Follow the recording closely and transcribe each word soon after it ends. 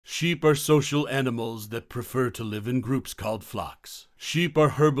Sheep are social animals that prefer to live in groups called flocks. Sheep are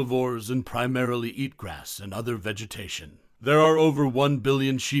herbivores and primarily eat grass and other vegetation. There are over 1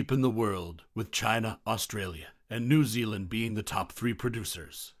 billion sheep in the world, with China, Australia, and New Zealand being the top 3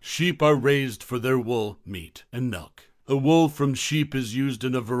 producers. Sheep are raised for their wool, meat, and milk. The wool from sheep is used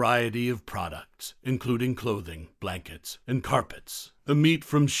in a variety of products, including clothing, blankets, and carpets. The meat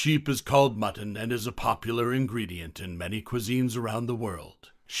from sheep is called mutton and is a popular ingredient in many cuisines around the world.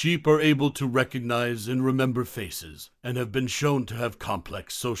 Sheep are able to recognize and remember faces, and have been shown to have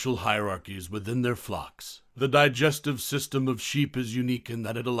complex social hierarchies within their flocks. The digestive system of sheep is unique in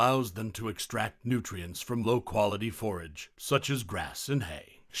that it allows them to extract nutrients from low-quality forage, such as grass and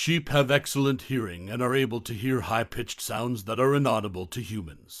hay. Sheep have excellent hearing and are able to hear high-pitched sounds that are inaudible to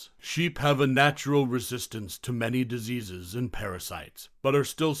humans. Sheep have a natural resistance to many diseases and parasites, but are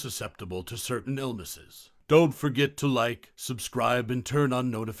still susceptible to certain illnesses. Don't forget to like, subscribe, and turn on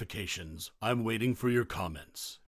notifications. I'm waiting for your comments.